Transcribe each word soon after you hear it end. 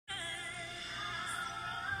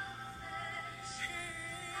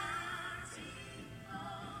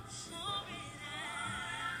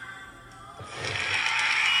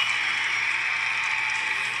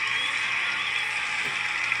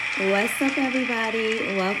What's up,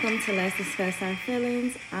 everybody? Welcome to Let's Discuss Our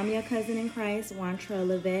Feelings. I'm your cousin in Christ, Wantra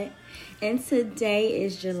Levette, and today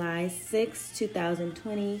is July 6,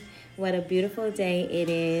 2020. What a beautiful day it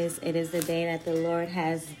is. It is the day that the Lord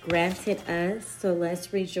has granted us, so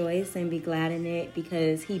let's rejoice and be glad in it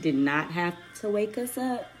because He did not have to wake us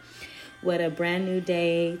up. What a brand new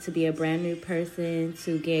day to be a brand new person,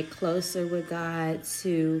 to get closer with God,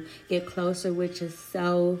 to get closer with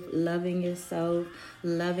yourself, loving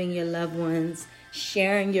your loved ones,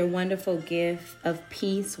 sharing your wonderful gift of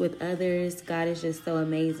peace with others. God is just so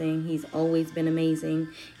amazing. He's always been amazing,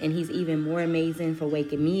 and He's even more amazing for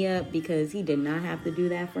waking me up because He did not have to do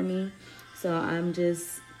that for me. So I'm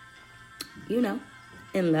just,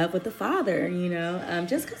 in love with the Father,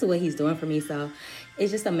 just because of what He's doing for me. So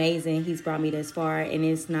it's just amazing. He's brought me this far, and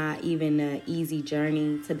it's not even an easy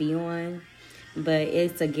journey to be on, but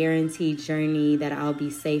it's a guaranteed journey that I'll be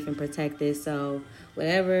safe and protected. So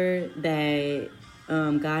whatever that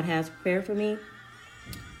God has prepared for me,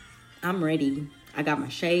 I'm ready. I got my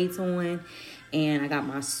shades on, and I got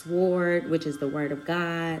my sword, which is the word of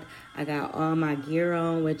God. I got all my gear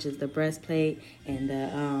on, which is the breastplate and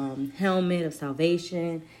the helmet of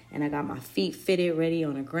salvation. And I got my feet fitted, ready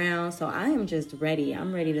on the ground. So I am just ready.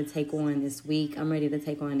 I'm ready to take on this week. I'm ready to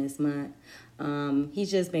take on this month.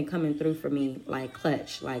 He's just been coming through for me like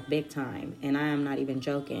clutch, like big time. And I am not even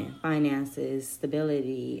joking. Finances,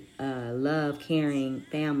 stability, love, caring,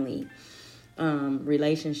 family,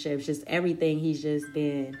 relationships, just everything. He's just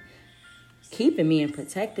been keeping me and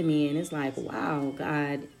protecting me. And it's like, wow,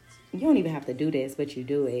 God, you don't even have to do this, but you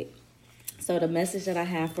do it. So the message that I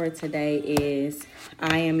have for today is,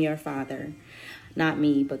 I am your father. Not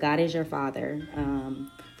me, but God is your father.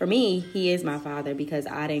 For me, He is my father because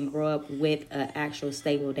I didn't grow up with an actual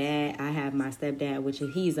stable dad. I have my stepdad, which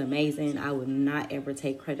he's amazing. I would not ever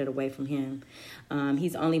take credit away from him.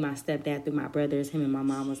 He's only my stepdad through my brothers. Him and my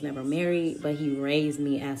mom was never married, but he raised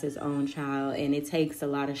me as his own child. And it takes a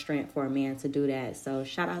lot of strength for a man to do that. So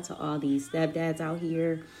shout out to all these stepdads out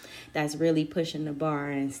here that's really pushing the bar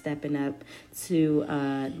and stepping up to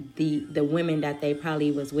the women that they probably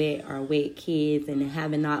was with or with kids and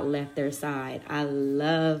having not left their side. I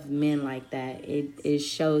love men like that. It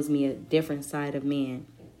shows me a different side of men.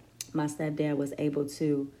 My stepdad was able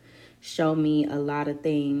to show me a lot of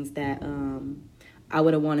things that I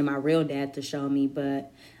would have wanted my real dad to show me,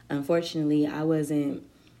 but unfortunately I wasn't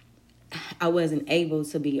able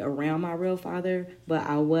to be around my real father, but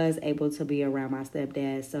I was able to be around my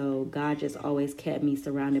stepdad. So God just always kept me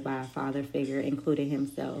surrounded by a father figure, including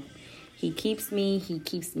Himself. He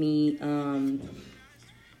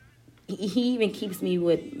even keeps me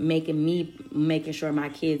with making sure my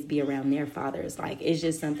kids be around their fathers. Like, it's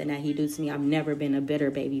just something that He do to me. I've never been a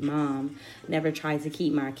bitter baby mom. Never tried to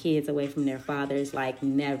keep my kids away from their fathers. Like,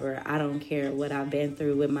 never. I don't care what I've been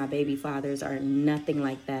through with my baby fathers or nothing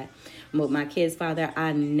like that. With my kids' father,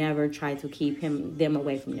 I never tried to keep them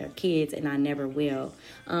away from their kids, and I never will.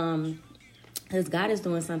 Because God is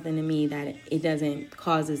doing something to me that it doesn't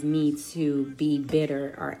causes me to be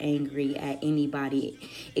bitter or angry at anybody.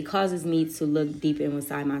 It causes me to look deep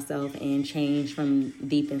inside myself and change from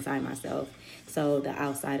deep inside myself, so the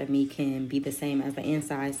outside of me can be the same as the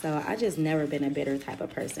inside. So I just never been a bitter type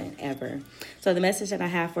of person, ever. So the message that I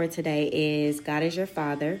have for today is, God is your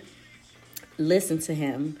father. Listen to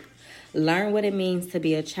Him. Learn what it means to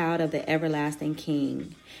be a child of the everlasting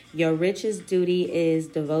King. Your richest duty is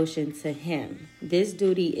devotion to Him. This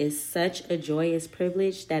duty is such a joyous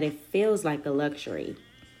privilege that it feels like a luxury.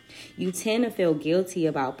 You tend to feel guilty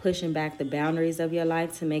about pushing back the boundaries of your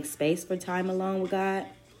life to make space for time alone with God.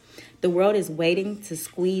 The world is waiting to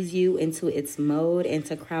squeeze you into its mode and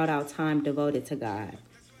to crowd out time devoted to God.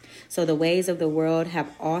 So the ways of the world have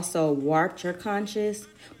also warped your conscience,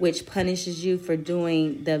 which punishes you for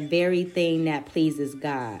doing the very thing that pleases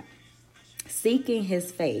God. Seeking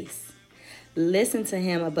His face. Listen to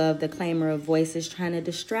Him above the clamor of voices trying to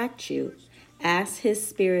distract you. Ask His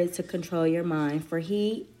Spirit to control your mind, for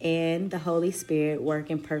He and the Holy Spirit work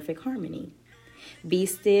in perfect harmony. Be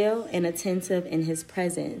still and attentive in His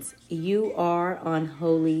presence. You are on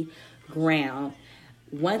holy ground.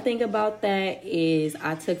 One thing about that is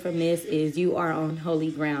I took from this is you are on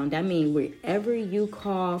holy ground. That means wherever you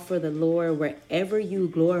call for the Lord, wherever you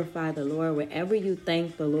glorify the Lord, wherever you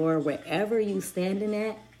thank the Lord, wherever you standing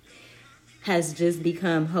at has just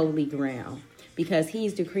become holy ground. Because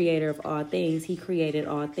He's the creator of all things. He created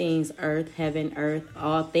all things, earth, heaven, earth,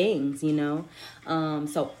 all things,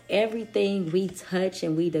 So everything we touch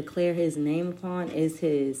and we declare His name upon is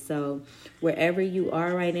His. So wherever you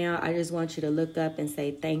are right now, I just want you to look up and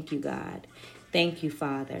say, thank you, God. Thank you,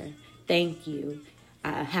 Father. Thank you.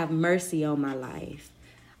 Have mercy on my life.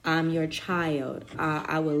 I'm your child.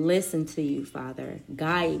 I will listen to you, Father.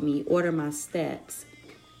 Guide me, order my steps.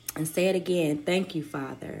 And say it again. Thank you,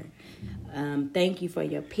 Father. Thank you for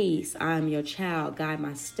your peace. I'm your child. Guide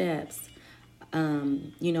my steps.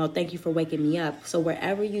 Thank you for waking me up. So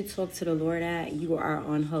wherever you talk to the Lord at, you are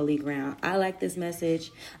on holy ground. I like this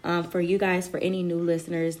message. For you guys, for any new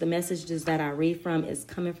listeners, the messages that I read from is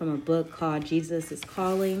coming from a book called Jesus is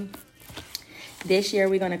Calling. This year,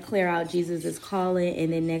 we're going to clear out Jesus is Calling,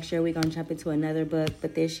 and then next year, we're going to jump into another book.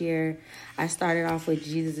 But this year, I started off with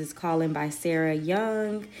Jesus is Calling by Sarah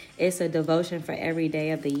Young. It's a devotion for every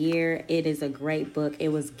day of the year. It is a great book. It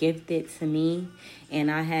was gifted to me, and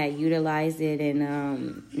I had utilized it,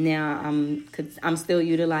 and now I'm still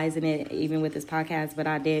utilizing it, even with this podcast. But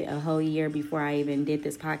I did a whole year before I even did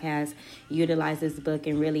this podcast, utilize this book,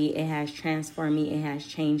 and really, it has transformed me. It has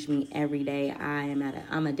changed me every day.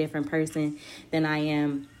 I'm a different person than I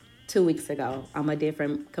am 2 weeks ago. I'm a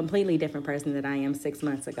completely different person than I am 6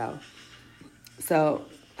 months ago. So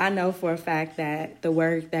I know for a fact that the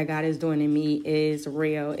work that God is doing in me is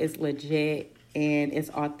real, it's legit, and it's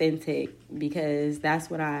authentic, because that's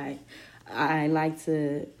what I like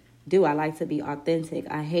to do. I like to be authentic.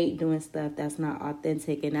 I hate doing stuff that's not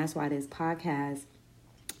authentic, and that's why this podcast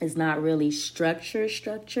is not really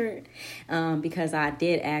structured, because I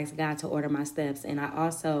did ask God to order my steps, and I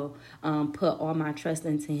also put all my trust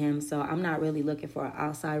into Him. So I'm not really looking for an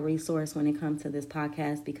outside resource when it comes to this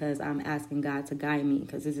podcast, because I'm asking God to guide me,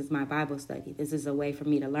 because this is my Bible study. This is a way for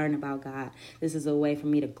me to learn about God. This is a way for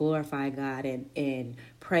me to glorify God and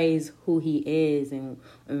praise who He is,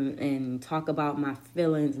 and talk about my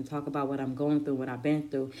feelings, and talk about what I'm going through, what I've been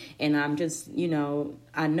through. And I'm just,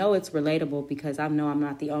 I know it's relatable, because I know I'm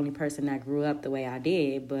not the only person that grew up the way I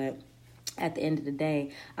did, but at the end of the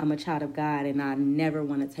day, I'm a child of God, and I never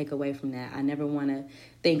want to take away from that. I never want to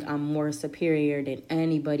think I'm more superior than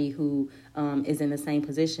anybody who is in the same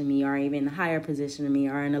position as me, or even a higher position than me,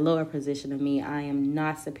 or in a lower position than me. I am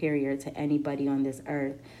not superior to anybody on this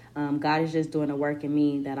earth. God is just doing a work in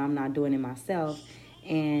me that I'm not doing in myself,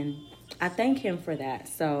 and I thank Him for that.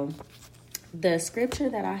 So the scripture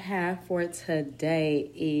that I have for today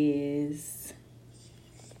is...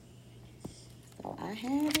 So I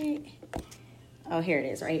have it. Oh, here it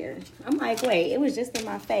is, right here. I'm like, wait, it was just in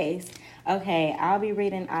my face. Okay, I'll be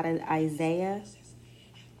reading out of Isaiah.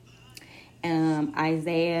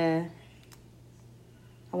 Isaiah,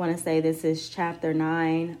 I want to say this is chapter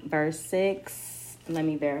 9, verse 6. Let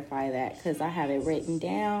me verify that, because I have it written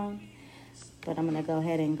down. But I'm going to go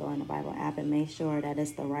ahead and go in the Bible app and make sure that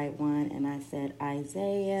it's the right one. And I said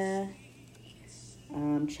Isaiah,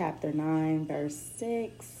 chapter 9, verse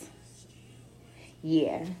 6.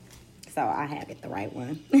 Yeah, so I have it the right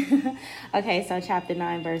one. Okay, so chapter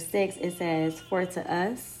 9, verse 6, it says, "For to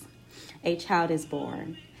us a child is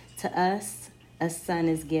born, to us a son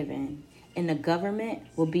is given, and the government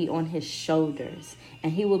will be on his shoulders,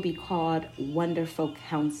 and he will be called Wonderful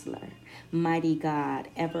Counselor, Mighty God,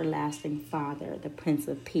 Everlasting Father, the Prince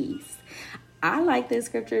of Peace." I like this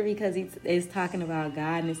scripture because it's talking about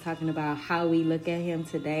God, and it's talking about how we look at Him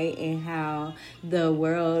today, and how the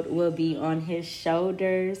world will be on His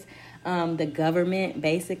shoulders. The government,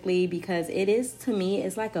 basically, because it is, to me,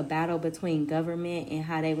 it's like a battle between government and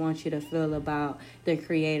how they want you to feel about the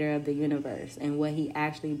creator of the universe and what He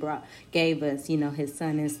actually gave us, His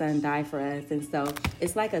son. His son died for us. And so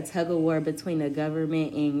it's like a tug of war between the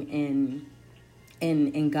government and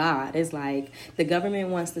God. It's like the government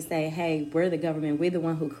wants to say, hey, we're the government, we're the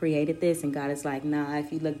one who created this, and God is like, nah,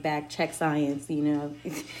 if you look back, check science,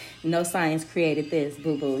 no science created this,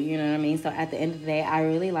 boo-boo, you know what I mean? So at the end of the day, I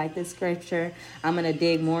really like this scripture. I'm going to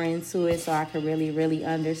dig more into it so I can really, really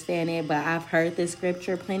understand it, but I've heard this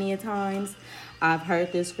scripture plenty of times. I've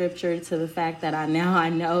heard this scripture to the fact that I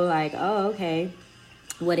know, like, oh, okay,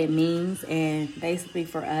 what it means. And basically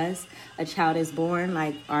for us, a child is born,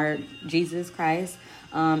 like our Jesus Christ.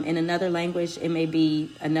 In another language, it may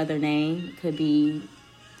be another name, could be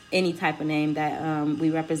any type of name that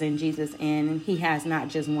we represent Jesus in. He has not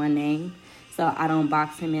just one name, so I don't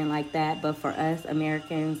box Him in like that. But for us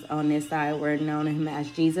Americans on this side, we're known Him as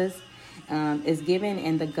Jesus. Is given,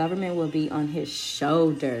 and the government will be on His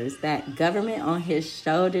shoulders. That government on His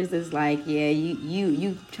shoulders is like, yeah,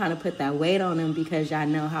 you trying to put that weight on Him, because y'all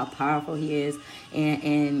know how powerful He is,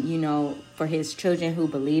 and for His children who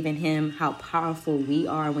believe in Him, how powerful we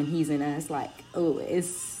are when He's in us. Like, oh,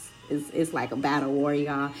 it's like a battle war,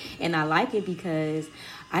 y'all. And I like it because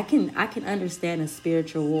I can understand a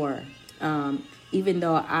spiritual war, even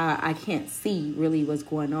though I can't see really what's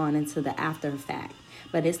going on until the after fact.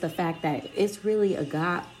 But it's the fact that it's really a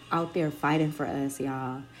God out there fighting for us,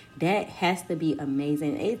 y'all. That has to be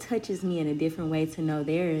amazing. It touches me in a different way to know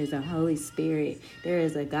there is a Holy Spirit, there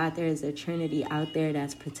is a God, there is a Trinity out there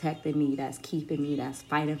that's protecting me, that's keeping me, that's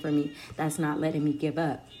fighting for me, that's not letting me give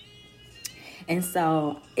up. And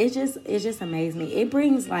so it just amazed me. It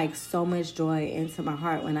brings like so much joy into my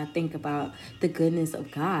heart when I think about the goodness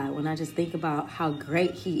of God, when I just think about how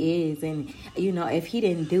great he is. And, you know, if he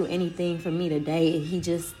didn't do anything for me today, he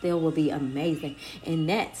just still will be amazing. And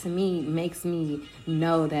that to me makes me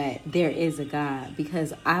know that there is a God,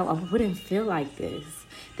 because I wouldn't feel like this.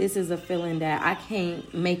 This is a feeling that I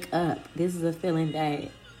can't make up. This is a feeling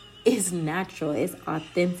that it's natural, it's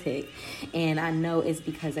authentic, and I know it's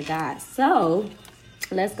because of God. So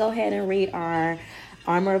let's go ahead and read our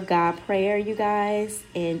Armor of God prayer, you guys,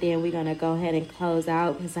 and then we're going to go ahead and close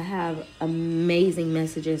out, because I have amazing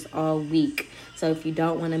messages all week. So if you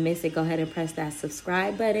don't want to miss it, go ahead and press that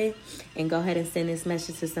subscribe button and go ahead and send this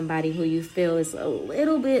message to somebody who you feel is a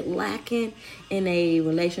little bit lacking in a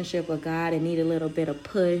relationship with God and need a little bit of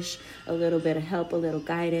push, a little bit of help, a little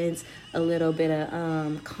guidance, a little bit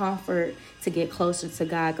of comfort to get closer to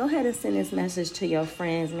God. Go ahead and send this message to your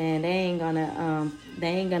friends, man. They ain't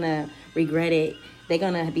gonna regret it. They're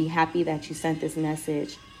gonna be happy that you sent this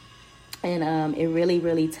message. And it really,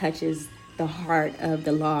 really touches the heart of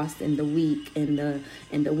the lost and the weak and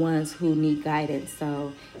the ones who need guidance.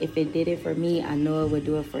 So if it did it for me, I know it would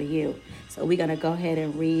do it for you. So we're going to go ahead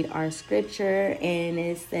and read our scripture, and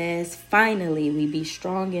it says, "Finally, we be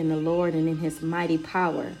strong in the Lord and in his mighty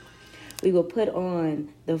power. We will put on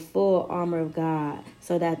the full armor of God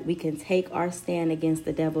so that we can take our stand against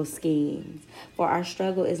the devil's schemes. For our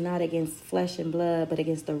struggle is not against flesh and blood, but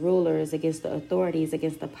against the rulers, against the authorities,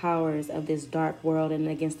 against the powers of this dark world, and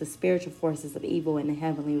against the spiritual forces of evil in the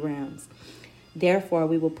heavenly realms. Therefore,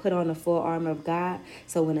 we will put on the full armor of God,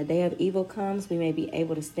 so when the day of evil comes, we may be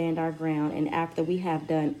able to stand our ground. And after we have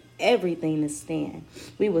done everything to stand,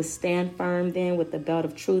 we will stand firm then, with the belt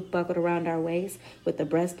of truth buckled around our waist, with the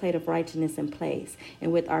breastplate of righteousness in place,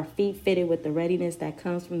 and with our feet fitted with the readiness that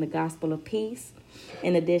comes from the gospel of peace.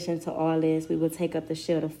 In addition to all this, we will take up the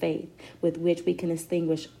shield of faith, with which we can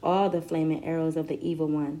extinguish all the flaming arrows of the evil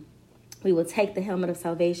one. We will take the helmet of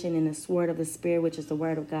salvation and the sword of the Spirit, which is the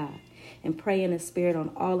word of God, and pray in the Spirit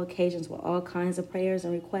on all occasions with all kinds of prayers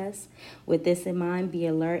and requests. With this in mind, be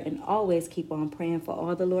alert and always keep on praying for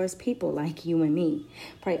all the Lord's people like you and me.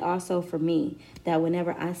 Pray also for me, that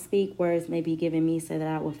whenever I speak, words may be given me, so that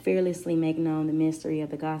I will fearlessly make known the mystery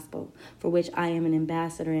of the gospel, for which I am an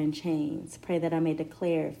ambassador in chains. Pray that I may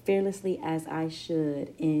declare fearlessly as I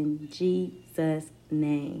should, in Jesus'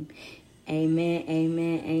 name. Amen,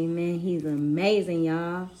 amen, amen." He's amazing,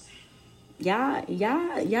 y'all.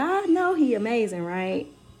 Y'all know he amazing, right?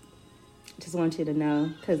 Just want you to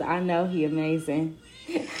know, because I know he amazing.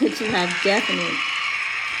 But you have definitely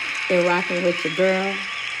been rocking with your girl.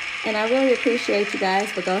 And I really appreciate you guys,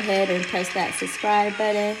 but go ahead and press that subscribe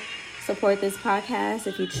button. Support this podcast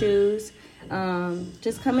if you choose.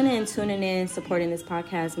 Just coming in, tuning in, supporting this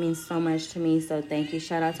podcast means so much to me. So thank you.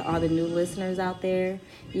 Shout out to all the new listeners out there.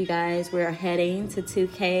 You guys, we're heading to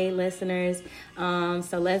 2K listeners.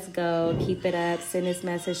 So let's go. Keep it up. Send this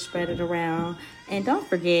message. Spread it around. And don't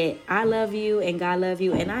forget, I love you and God love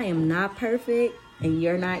you. And I am not perfect, and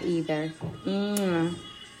you're not either.